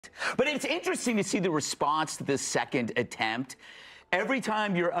But it's interesting to see the response to this second attempt. Every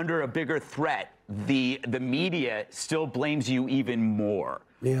time you're under a bigger threat, the media still blames you even more.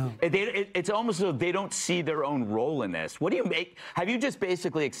 Yeah. It's almost as though they don't see their own role in this. What do you make? Have you just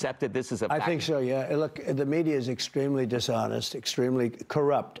basically accepted this as a fact? I think so, yeah. Look, the media is extremely dishonest, extremely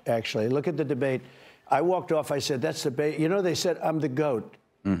corrupt, actually. Look at the debate. I walked off, I said, that's debate. You know, they said I'm the GOAT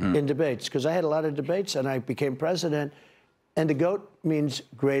in debates, because I had a lot of debates and I became president. And the GOAT means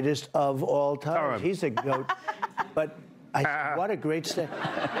greatest of all time. He's a GOAT. But I said, what a great stage.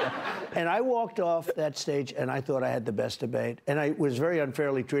 And I walked off that stage and I thought I had the best debate. And I was very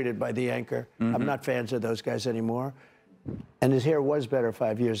unfairly treated by the anchor. I'm not fans of those guys anymore. And his hair was better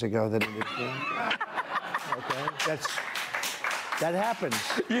 5 years ago than it is now. Okay? That happens.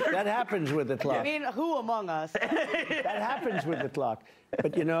 That happens with the clock. I mean, who among us? That happens with the clock.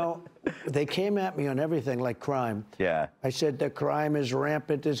 But, you know, they came at me on everything like crime. Yeah. I said, the crime is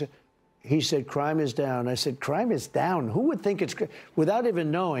rampant. He said, crime is down. I said, crime is down? Who would think it's... Without even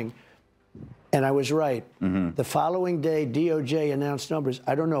knowing, and I was right. The following day, DOJ announced numbers.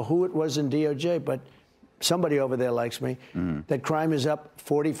 I don't know who it was in DOJ, but somebody over there likes me. That crime is up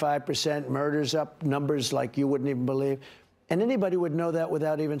 45%, murders up, numbers like you wouldn't even believe. And anybody would know that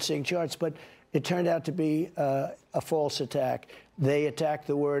without even seeing charts. But it turned out to be a false attack. They attacked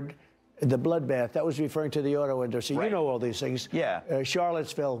the bloodbath. That was referring to the auto industry. Right. You know all these things. Yeah.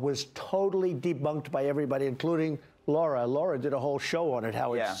 Charlottesville was totally debunked by everybody, including Laura. Laura did a whole show on it,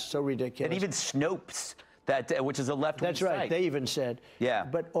 how it's so ridiculous. And even Snopes, which is a left-wing That's right. site. They even said. Yeah.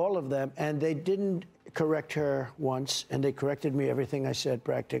 But all of them, and they didn't correct her once, and they corrected me everything I said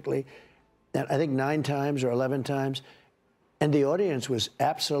practically. And I think 9 times or 11 times. And the audience was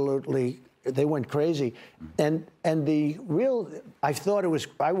absolutely, they went crazy. And the real, I thought it was,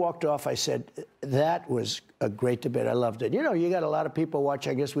 I walked off, I said, that was a great debate. I loved it. You know, you got a lot of people watch.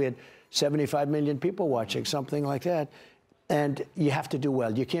 I guess we had 75 million people watching, something like that. And you have to do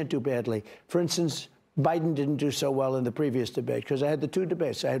well. You can't do badly. For instance, Biden didn't do so well in the previous debate because I had the 2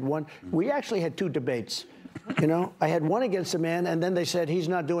 debates. I had one, we actually had 2 debates. You know, I had one against a man, and then they said, he's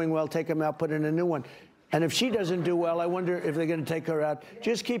not doing well, take him out, put in a new one. And if she doesn't do well, I wonder if they're going to take her out.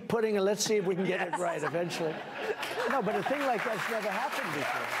 Just keep putting her. Let's see if we can get it right eventually. No, but a thing like that's never happened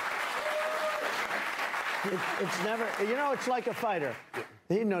before. It's never, you know, it's like a fighter.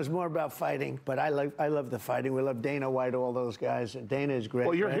 He knows more about fighting, but I love the fighting. We love Dana White, all those guys. Dana is great.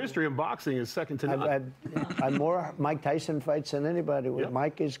 Well, your history in boxing is second to none. I've more Mike Tyson fights than anybody.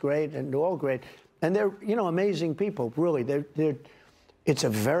 Mike is great, and they're all great. And they're, you know, amazing people, really. It's a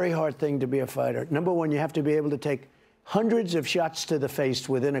very hard thing to be a fighter. Number one, you have to be able to take hundreds of shots to the face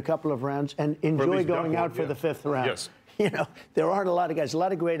within a couple of rounds and enjoy going out for the 5th round. Yes. You know, there aren't a lot of guys. A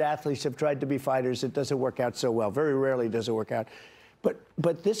lot of great athletes have tried to be fighters. It doesn't work out so well. Very rarely does it work out.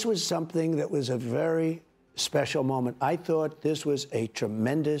 But this was something that was a very special moment. I thought this was a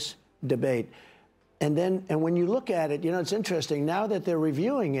tremendous debate. And when you look at it, you know, it's interesting. Now that they're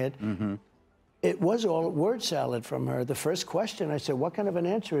reviewing it, it was all word salad from her. The first question, I said, what kind of an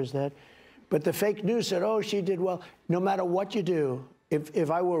answer is that? But the fake news said, oh, she did well. No matter what you do, if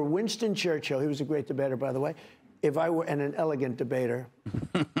I were Winston Churchill, he was a great debater, by the way, and an elegant debater,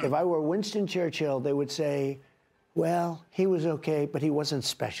 if I were Winston Churchill, they would say, well, he was okay, but he wasn't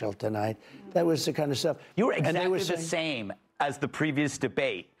special tonight. That was the kind of stuff. You were exactly the same as the previous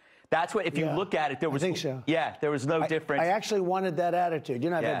debate. That's what, if you look at it, there was... I think so. Yeah, there was no difference. I actually wanted that attitude. You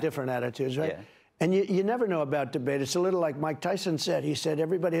know, I've had different attitudes, right? Yeah. And you never know about debate. It's a little like Mike Tyson said. He said,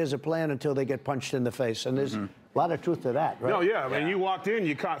 everybody has a plan until they get punched in the face. And there's a lot of truth to that, right? No, yeah. I mean, you walked in,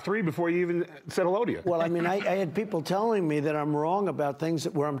 you caught 3 before you even said hello to you. Well, I mean, I had people telling me that I'm wrong about things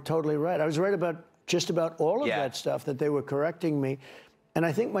where I'm totally right. I was right about just about all of that stuff, that they were correcting me. And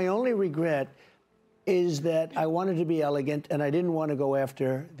I think my only regret is that I wanted to be elegant and I didn't want to go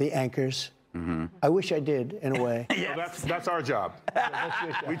after the anchors. I wish I did, in a way. Well, that's our job.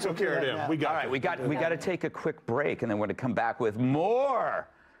 We took care of them. We got All right, we got to take a quick break, and then we're going to come back with more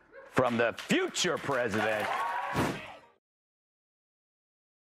from the future president.